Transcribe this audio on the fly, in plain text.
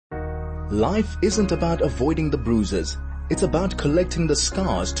Life isn't about avoiding the bruises. It's about collecting the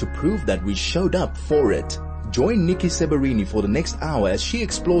scars to prove that we showed up for it. Join Nikki Seberini for the next hour as she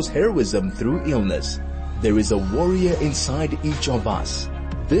explores heroism through illness. There is a warrior inside each of us.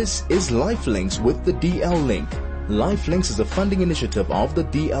 This is Lifelinks with the DL Link. Lifelinks is a funding initiative of the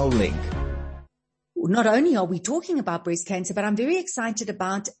DL Link. Not only are we talking about breast cancer, but I'm very excited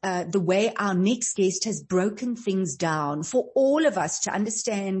about the way our next guest has broken things down for all of us to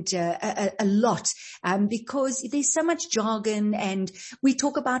understand a lot, because there's so much jargon, and we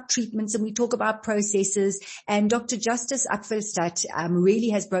talk about treatments and we talk about processes, and Dr. Justus Apffelstaedt really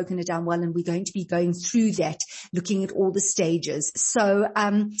has broken it down well, and we're going to be going through that, looking at all the stages. So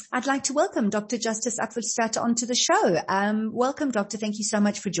I'd like to welcome Dr. Justus Apffelstaedt onto the show. Welcome, Doctor. Thank you so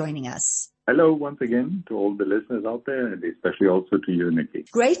much for joining us. Hello once again to all the listeners out there, and especially also to you, Nikki.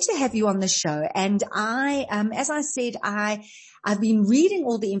 Great to have you on the show. And I, as I said, I've been reading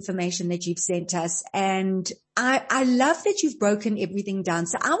all the information that you've sent us, and I love that you've broken everything down.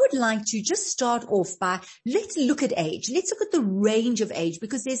 So I would like to just start off by, let's look at age. Let's look at the range of age,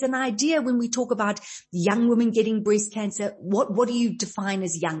 because there's an idea when we talk about young women getting breast cancer. What do you define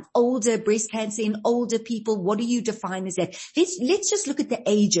as young? Older breast cancer in older people? What do you define as that? Let's just look at the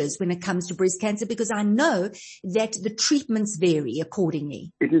ages when it comes to breast cancer, because I know that the treatments vary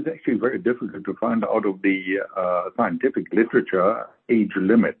accordingly. It is actually very difficult to find out of the scientific literature age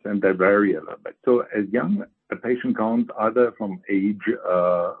limits, and they vary a little bit. So as young, a patient counts either from age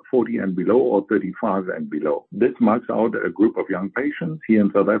 40 and below or 35 and below. This marks out a group of young patients. Here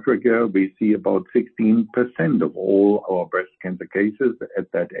in South Africa, we see about 16% of all our breast cancer cases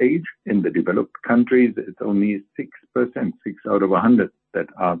at that age. In the developed countries, it's only 6%, 6 out of 100 that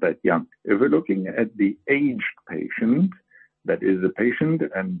are that young. If we're looking at the aged patient, that is a patient,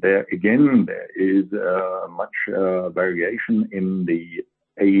 and there again, there is much variation in the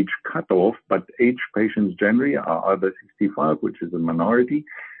age cutoff, but aged patients generally are either 65, which is a minority,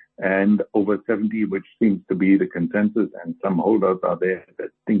 and over 70, which seems to be the consensus, and some holdouts are there that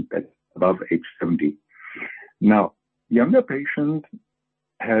think that's above age 70. Now, younger patients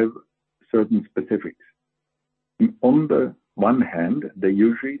have certain specifics. On the one hand, they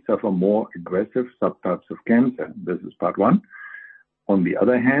usually suffer more aggressive subtypes of cancer. This is part one. On the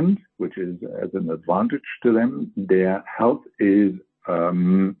other hand, which is as an advantage to them, their health is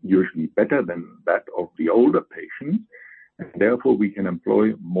usually better than that of the older patients, and therefore we can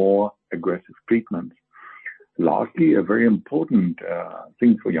employ more aggressive treatments. Lastly, a very important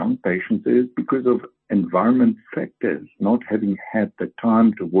thing for young patients is because of environment factors, not having had the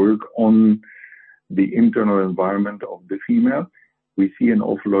time to work on the internal environment of the female, we see an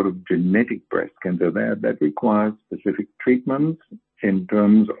awful lot of genetic breast cancer there that requires specific treatments in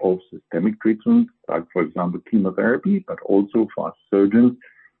terms of systemic treatments, like, for example, chemotherapy, but also for us surgeons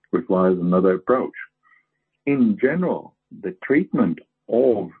requires another approach. In general, the treatment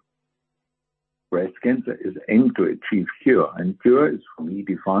of breast cancer is aimed to achieve cure, and cure is for me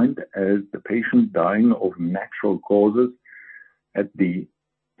defined as the patient dying of natural causes at the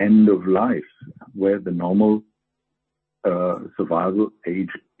end of life, where the normal survival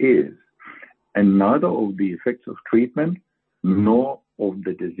age is, and neither of the effects of treatment nor of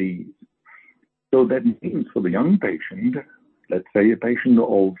the disease. So that means for the young patient, let's say a patient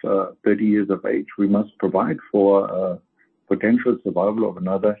of 30 years of age, we must provide for potential survival of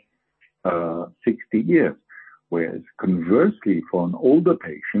another 60 years. Whereas conversely, for an older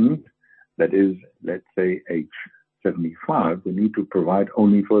patient, that is, let's say, age 75, we need to provide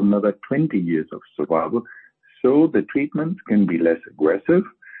only for another 20 years of survival. So the treatments can be less aggressive,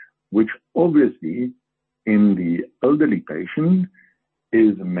 which obviously in the elderly patient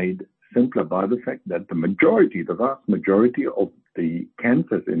is made simpler by the fact that the vast majority of the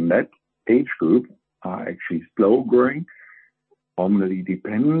cancers in that age group are actually slow growing, hormonally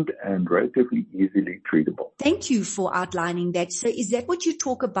dependent, and relatively easily treatable. Thank you for outlining that. So is that what you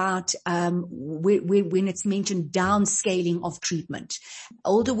talk about when it's mentioned downscaling of treatment?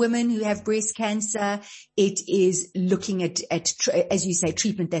 Older women who have breast cancer, it is looking at as you say,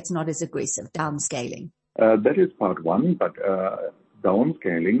 treatment that's not as aggressive, downscaling. That is part one, but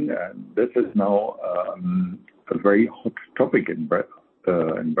downscaling, this is now a very hot topic in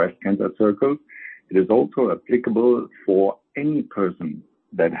breast cancer circles. It is also applicable for any person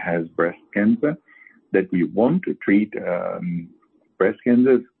that has breast cancer, that we want to treat breast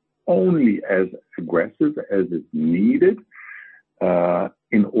cancers only as aggressive as is needed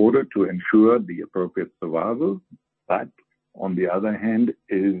in order to ensure the appropriate survival, but on the other hand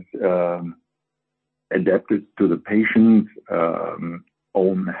is adapted to the patient's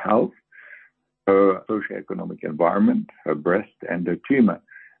own health, her socioeconomic environment, her breast and her tumor.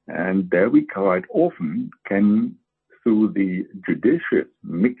 And there we quite often can, through the judicious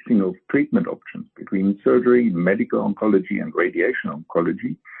mixing of treatment options between surgery, medical oncology, and radiation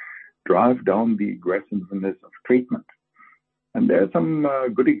oncology, drive down the aggressiveness of treatment. And there are some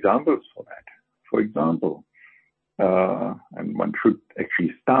good examples for that. For example, and one should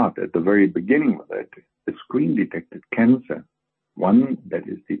actually start at the very beginning with it, the screen-detected cancer, one that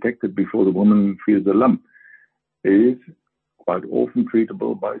is detected before the woman feels a lump, is quite often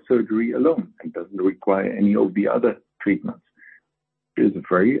treatable by surgery alone and doesn't require any of the other treatments. It is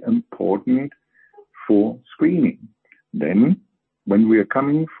very important for screening. Then, when we are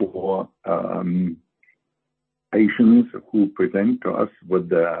coming for patients who present to us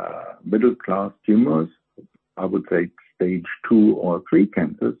with middle-class tumors, I would say stage 2 or 3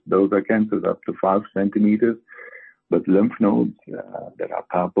 cancers, those are cancers up to 5 centimeters with lymph nodes that are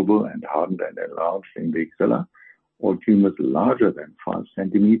palpable and hardened and enlarged in the axilla, or tumors larger than 5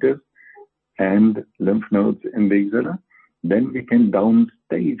 centimeters and lymph nodes in the axilla. Then we can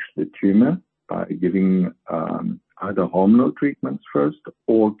downstage the tumor by giving either hormonal treatments first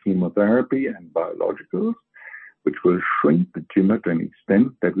or chemotherapy and biologicals, which will shrink the tumor to an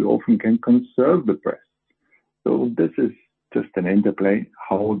extent that we often can conserve the breast. So this is just an interplay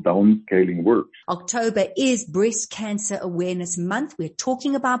how downscaling works. October is Breast Cancer Awareness Month. We're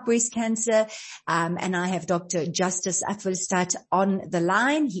talking about breast cancer, and I have Dr. Justus Apffelstaedt on the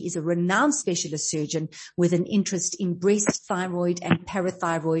line. He is a renowned specialist surgeon with an interest in breast, thyroid, and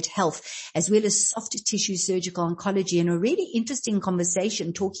parathyroid health, as well as soft tissue surgical oncology, and a really interesting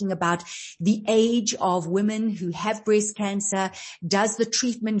conversation talking about the age of women who have breast cancer. Does the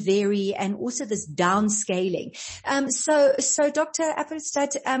treatment vary? And also this downscaling. So Dr. Apffelstaedt,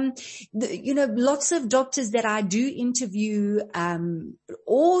 lots of doctors that I do interview,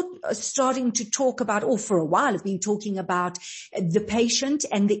 all starting to talk about, or for a while have been talking about the patient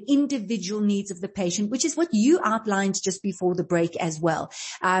and the individual needs of the patient, which is what you outlined just before the break as well.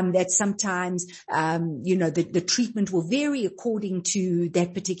 That sometimes, the treatment will vary according to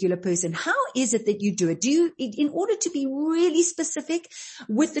that particular person. How is it that you do it? In order to be really specific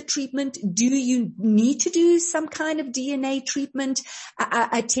with the treatment, do you need to do some kind of DNA treatment,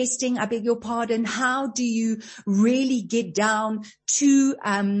 testing, I beg your pardon? How do you really get down to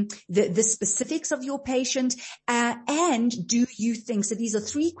the specifics of your patient? And do you think, so these are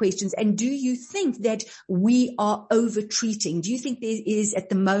 3 questions, and do you think that we are over-treating? Do you think there is, at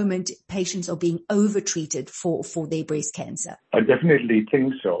the moment, patients are being over-treated for their breast cancer? I definitely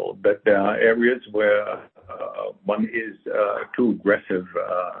think so, that there are areas where one is too aggressive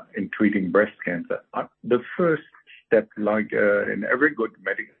in treating breast cancer. The first step, like in every good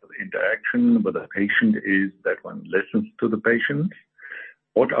medical interaction with a patient, is that one listens to the patient.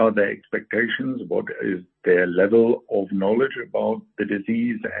 What are their expectations? What is their level of knowledge about the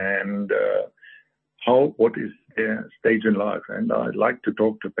disease? And what is their stage in life? And I like to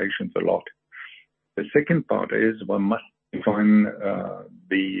talk to patients a lot. The second part is one must define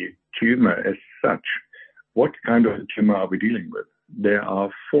the tumor as such. What kind of tumor are we dealing with? There are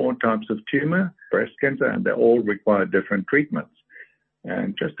 4 types of tumor, breast cancer, and they all require different treatments.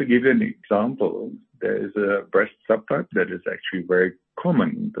 And just to give you an example, there is a breast subtype that is actually very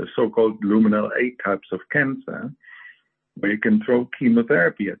common, the so-called luminal A types of cancer, where you can throw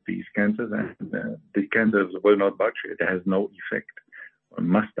chemotherapy at these cancers and the cancers will not budge. It has no effect. One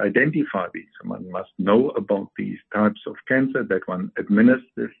must identify these. One must know about these types of cancer that one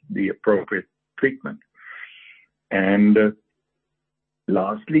administers the appropriate treatment. And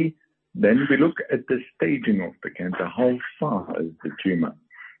lastly, then we look at the staging of the cancer. How far is the tumor?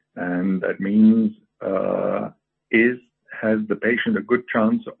 And that means, has the patient a good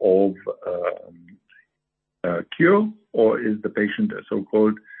chance of cure, or is the patient a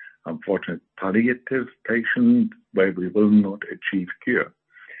so-called unfortunate palliative patient where we will not achieve cure?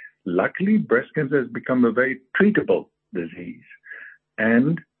 Luckily, breast cancer has become a very treatable disease.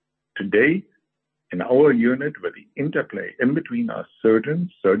 And today, in our unit, with the interplay in between our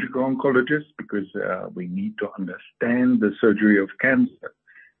surgeons, surgical oncologists, because we need to understand the surgery of cancer.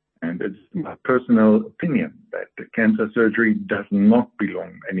 And it's my personal opinion that the cancer surgery does not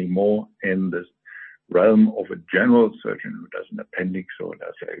belong anymore in this realm of a general surgeon who does an appendix or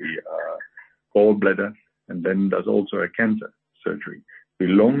does a gallbladder and then does also a cancer surgery. It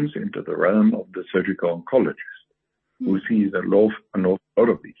belongs into the realm of the surgical oncologist who sees an awful lot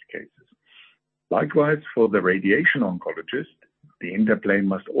of these cases. Likewise, for the radiation oncologist, the interplay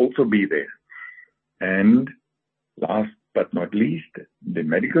must also be there. And last but not least, the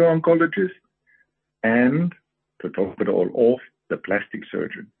medical oncologist, and to top it all off, the plastic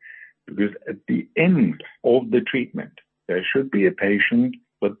surgeon. Because at the end of the treatment, there should be a patient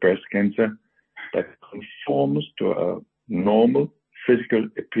with breast cancer that conforms to a normal physical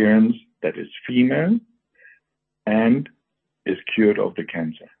appearance that is female and is cured of the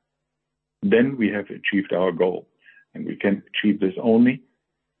cancer. Then we have achieved our goal. And we can achieve this only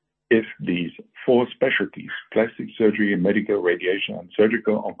if these four specialties, plastic surgery, medical, radiation, and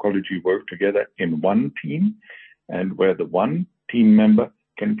surgical oncology, work together in one team, and where the one team member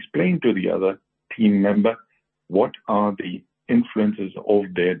can explain to the other team member what are the influences of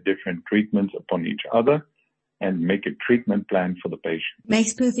their different treatments upon each other, and make a treatment plan for the patient.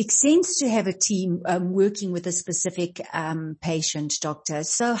 Makes perfect sense to have a team working with a specific patient, doctor.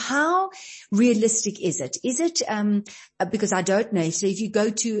 So how realistic is it? Is it, because I don't know, so if you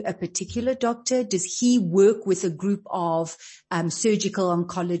go to a particular doctor, does he work with a group of surgical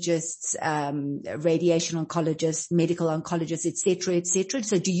oncologists, radiation oncologists, medical oncologists, et cetera, et cetera?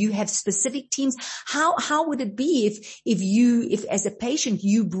 So do you have specific teams? How would it be if as a patient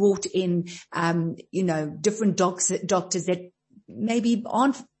you brought in, different doctors that maybe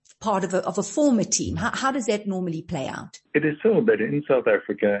aren't part of a former team? How does that normally play out? It is so that in South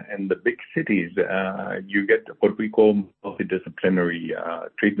Africa and the big cities, you get what we call multidisciplinary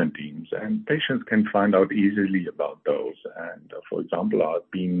treatment teams, and patients can find out easily about those. And for example, I've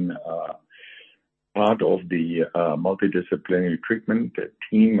been part of the multidisciplinary treatment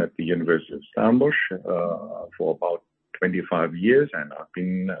team at the University of Stellenbosch for about 25 years, and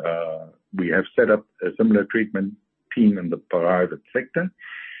we have set up a similar treatment team in the private sector,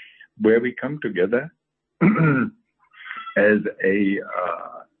 where we come together as a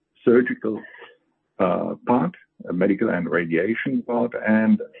surgical part, a medical and radiation part,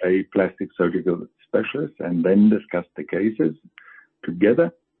 and a plastic surgical specialist, and then discuss the cases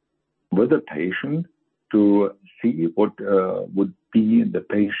together with the patient to see what would be the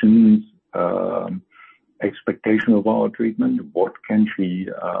patient's expectation of our treatment. What can she,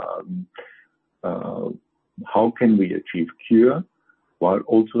 how can we achieve cure while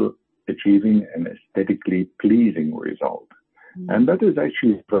also achieving an aesthetically pleasing result? And that is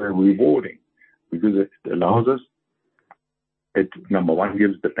actually very rewarding, because it allows us, it, number one,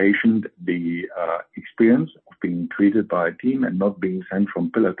 gives the patient the experience of being treated by a team and not being sent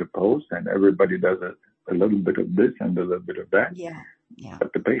from pillar to post, and everybody does a little bit of this and a little bit of that. Yeah.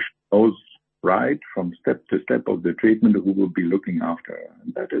 But the patient knows right from step to step of the treatment who will be looking after her.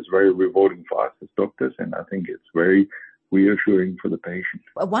 And that is very rewarding for us as doctors, and I think it's very reassuring for the patient.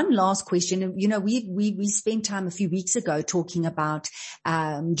 One last question. We spent time a few weeks ago talking about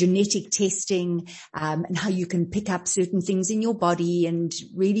genetic testing and how you can pick up certain things in your body and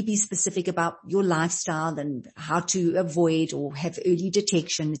really be specific about your lifestyle and how to avoid or have early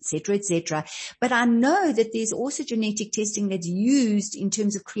detection, et cetera, et cetera. But I know that there's also genetic testing that's used in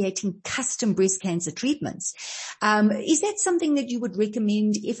terms of creating custom breast cancer treatments. Is that something that you would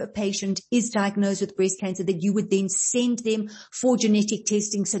recommend if a patient is diagnosed with breast cancer, that you would then send them for genetic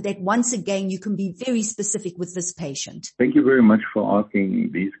testing so that once again you can be very specific with this patient? Thank you very much for asking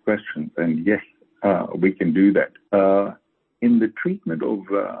these questions. And yes, we can do that. In the treatment of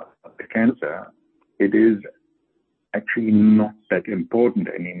the cancer, it is actually not that important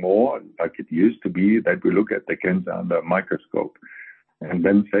anymore, like it used to be, that we look at the cancer under a microscope and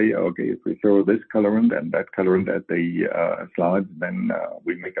then say, okay, if we throw this colorant and that colorant at the slides, then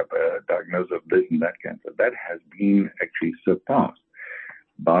we make up a diagnosis of this and that cancer. That has been actually surpassed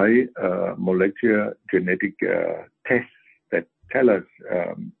by molecular genetic tests that tell us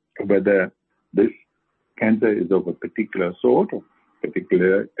whether this cancer is of a particular sort, of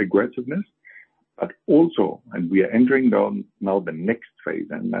particular aggressiveness, but also, and we are entering down now the next phase,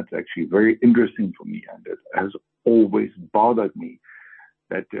 and that's actually very interesting for me, and it has always bothered me,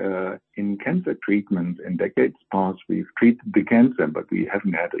 that in cancer treatment in decades past, we've treated the cancer, but we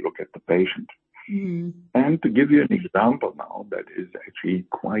haven't had a look at the patient. And to give you an example now that is actually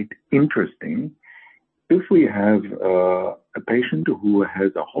quite interesting, if we have a patient who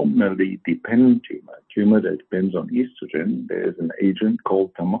has a hormonally dependent tumor that depends on estrogen, there's an agent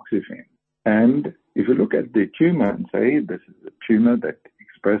called tamoxifen. And if you look at the tumor and say this is a tumor that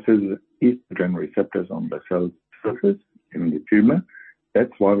expresses estrogen receptors on the cell surface in the tumor,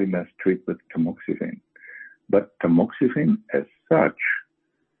 that's why we must treat with tamoxifen. But tamoxifen as such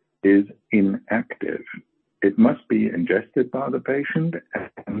is inactive. It must be ingested by the patient,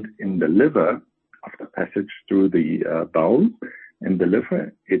 and in the liver, after passage through the bowel, in the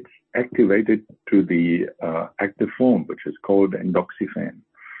liver, it's activated to the active form, which is called endoxifen.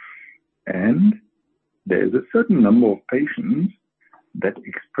 And there's a certain number of patients that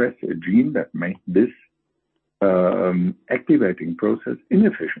express a gene that makes this activating process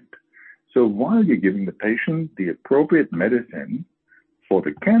inefficient. So while you're giving the patient the appropriate medicine for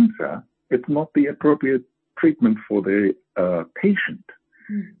the cancer, it's not the appropriate treatment for the patient.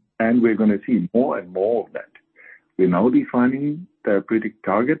 And we're going to see more and more of that. We're now defining therapeutic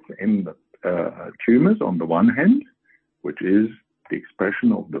targets in the tumors on the one hand, which is the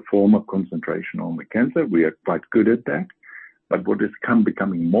expression of the form of concentration on the cancer. We are quite good at that. But what is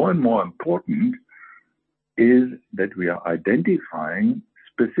becoming more and more important is that we are identifying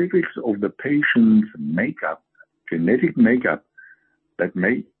specifics of the patient's makeup, genetic makeup, that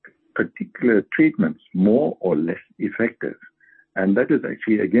make particular treatments more or less effective. And that is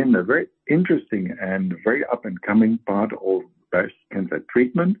actually, again, a very interesting and very up-and-coming part of breast cancer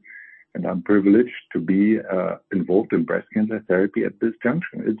treatment. And I'm privileged to be involved in breast cancer therapy at this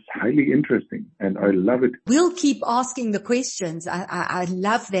junction. It's highly interesting, and I love it. We'll keep asking the questions. I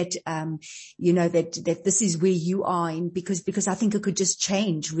love that, that this is where you are in, because I think it could just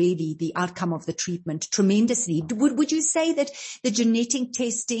change really the outcome of the treatment tremendously. Would you say that the genetic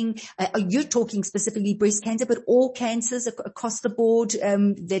testing, you're talking specifically breast cancer, but all cancers across the board,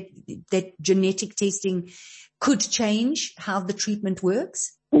 that genetic testing could change how the treatment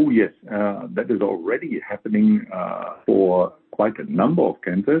works? Oh, yes. That is already happening for quite a number of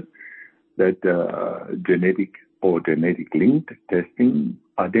cancers, that genetic or genetic-linked testing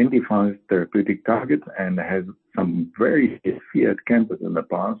identifies therapeutic targets and has some very feared cancers in the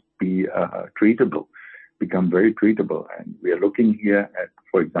past become very treatable. And we are looking here at,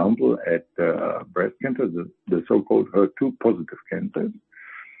 for example, at breast cancer, the so-called HER2-positive cancers.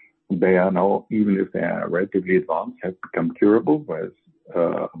 They are now, even if they are relatively advanced, have become curable, whereas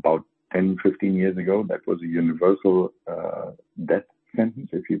about 10, 15 years ago, that was a universal death sentence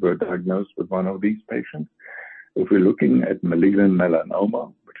if you were diagnosed with one of these patients. If we're looking at malignant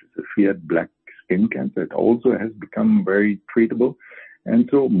melanoma, which is a feared black skin cancer, it also has become very treatable. And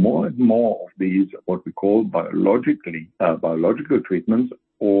so more and more of these, what we call biological treatments,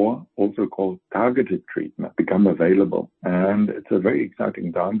 or also called targeted treatment, become available. And it's a very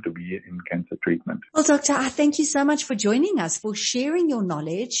exciting time to be in cancer treatment. Well, Doctor, I thank you so much for joining us, for sharing your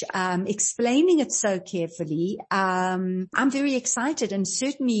knowledge, explaining it so carefully. I'm very excited and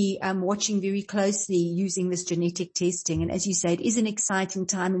certainly watching very closely using this genetic testing. And as you say, it is an exciting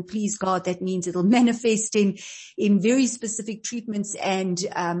time, and please God, that means it'll manifest in very specific treatments and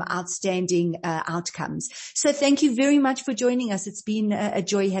outstanding outcomes. So thank you very much for joining us. It's been a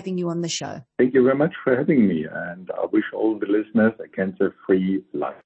joy having you on the show. Thank you very much for having me, and I wish all the listeners a cancer-free life.